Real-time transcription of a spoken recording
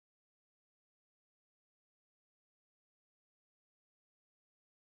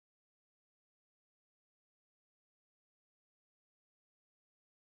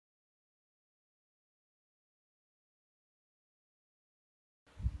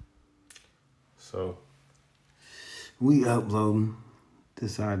So we uploading.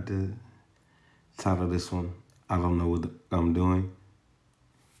 Decided to title this one, I don't know what I'm doing.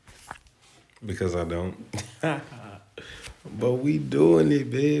 Because I don't. But we doing it,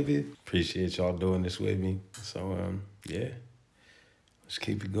 baby. Appreciate y'all doing this with me. So, yeah. Let's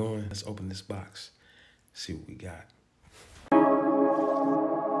keep it going. Let's open this box. See what we got.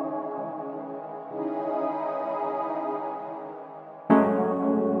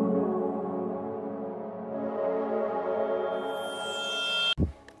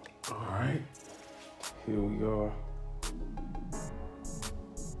 All right. Here we are.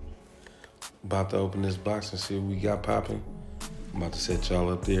 About to open this box and see what we got popping. I'm about to set y'all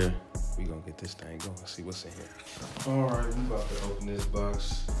up there. We gonna get this thing going, see what's in here. All right, we about to open this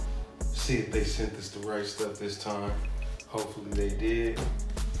box. See if they sent us the right stuff this time. Hopefully they did.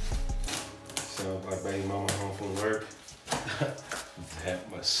 Sounds like baby mama home from work. That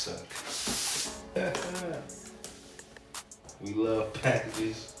must suck. We love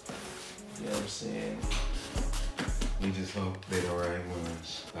packages. You know what I'm saying? We just hope they the right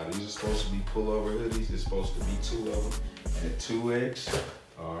ones. Now these are supposed to be pullover hoodies. There's supposed to be 2 of them at 2X.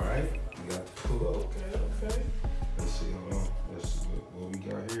 All right, we got the pull. Okay. Let's see, hold on. Let's see what we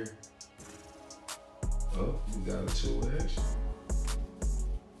got here. Oh, we got a 2X.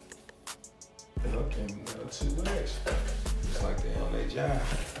 Okay, we got a 2X. It's like they on their job.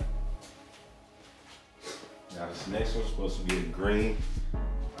 Now this next one's supposed to be a green.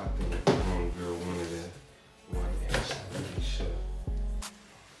 I think the homegirl wanted that. 1X, let me show.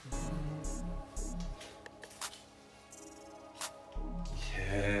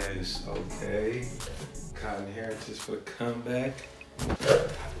 Yes, okay. Cotton Heritage for comeback. Got the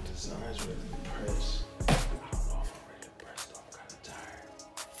designs ready to press. I don't know if I'm ready to press though, I'm kind of tired.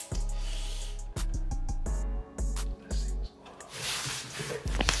 Let's see what's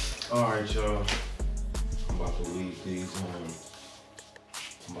going on. All right, y'all. I'm about to weed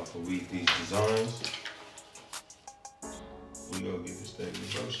these designs. We gonna get this thing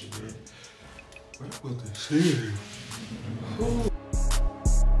negotiated. What this is?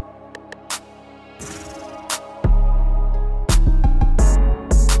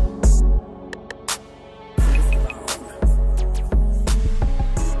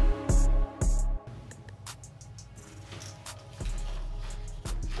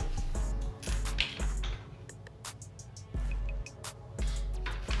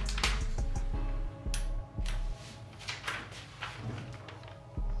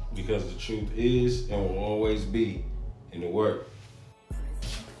 Because the truth is and will always be in the work.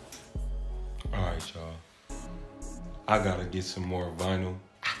 All right, y'all. I gotta get some more vinyl.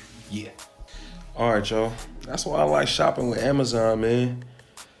 Yeah. All right, y'all. That's why I like shopping with Amazon, man.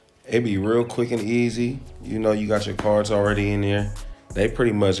 It be real quick and easy. You know, you got your cards already in there. They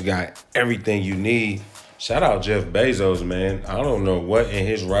pretty much got everything you need. Shout out Jeff Bezos, man. I don't know what in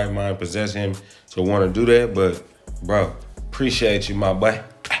his right mind possessed him to want to do that, but bro, appreciate you, my boy.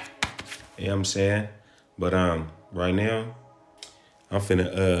 You know what I'm saying? But right now, I'm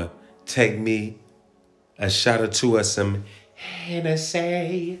finna take me a shot or 2 of some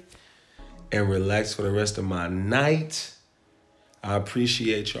Hennessy and relax for the rest of my night. I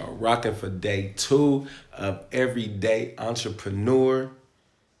appreciate y'all rocking for day 2 of Everyday Entrepreneur.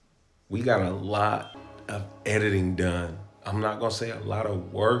 We got a lot of editing done. I'm not gonna say a lot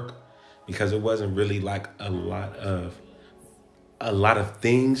of work because it wasn't really like a lot of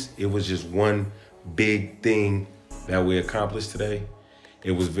things. It was just one big thing that we accomplished today.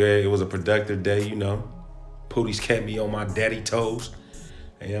 It was a productive day, you know. Pooties kept me on my daddy toes.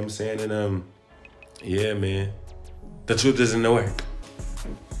 You know what I'm saying? And yeah, man. The truth is in the work.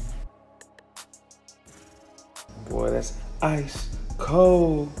 Boy, that's ice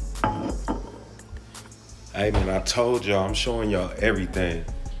cold. Hey man, I told y'all, I'm showing y'all everything.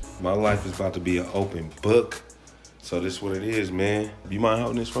 My life is about to be an open book. So this is what it is, man. You mind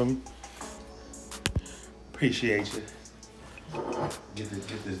holding this for me? Appreciate you. Get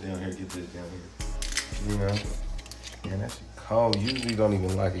this down here, You know? Man, that shit cold. Usually don't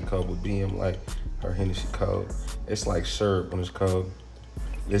even like it cold, but BM like her Hennessy cold. It's like syrup when it's cold.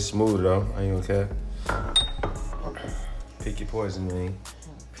 It's smooth though, I ain't gonna care. Pick your poison, man.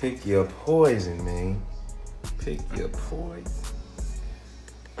 Pick your poison, man. Pick your poison.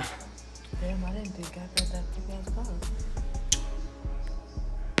 Damn, I didn't think I got that big ass bottle.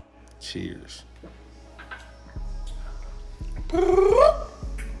 Cheers.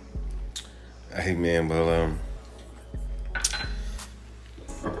 Hey man, but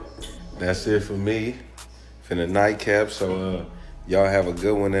that's it for me. For the nightcap. So y'all have a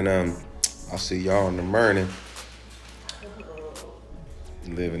good one, and I'll see y'all in the morning.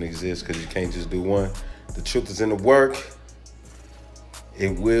 live and exist, because you can't just do one. The truth is in the work.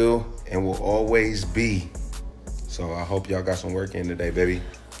 It will and will always be. So I hope y'all got some work in today, baby.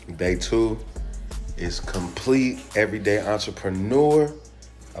 Day 2 is complete. Everyday entrepreneur.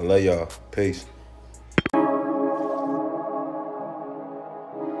 I love y'all. Peace.